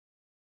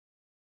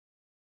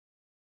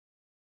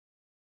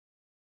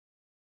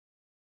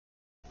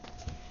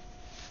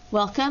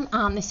Welcome,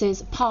 and this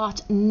is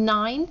part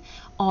 9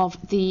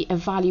 of the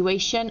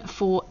evaluation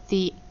for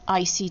the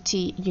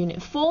ICT Unit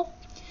 4.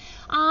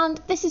 And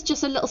this is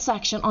just a little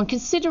section on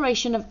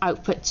consideration of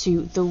output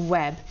to the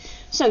web.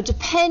 So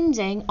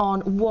depending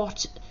on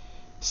what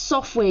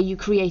software you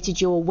created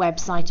your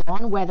website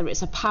on, whether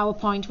it's a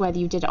PowerPoint, whether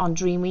you did it on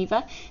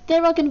Dreamweaver,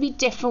 there are going to be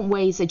different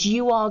ways that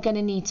you are going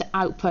to need to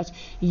output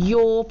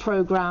your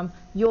program,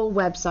 your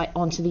website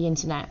onto the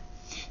internet.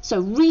 So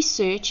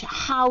research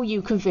how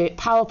you convert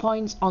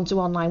PowerPoints onto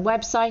online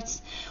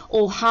websites,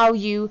 or how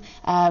you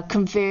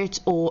convert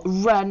or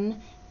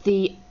run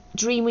the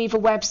Dreamweaver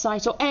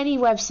website or any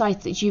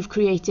website that you've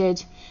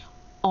created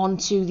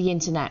onto the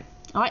internet.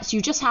 All right, so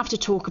you just have to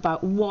talk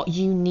about what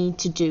you need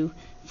to do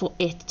for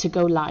it to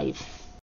go live.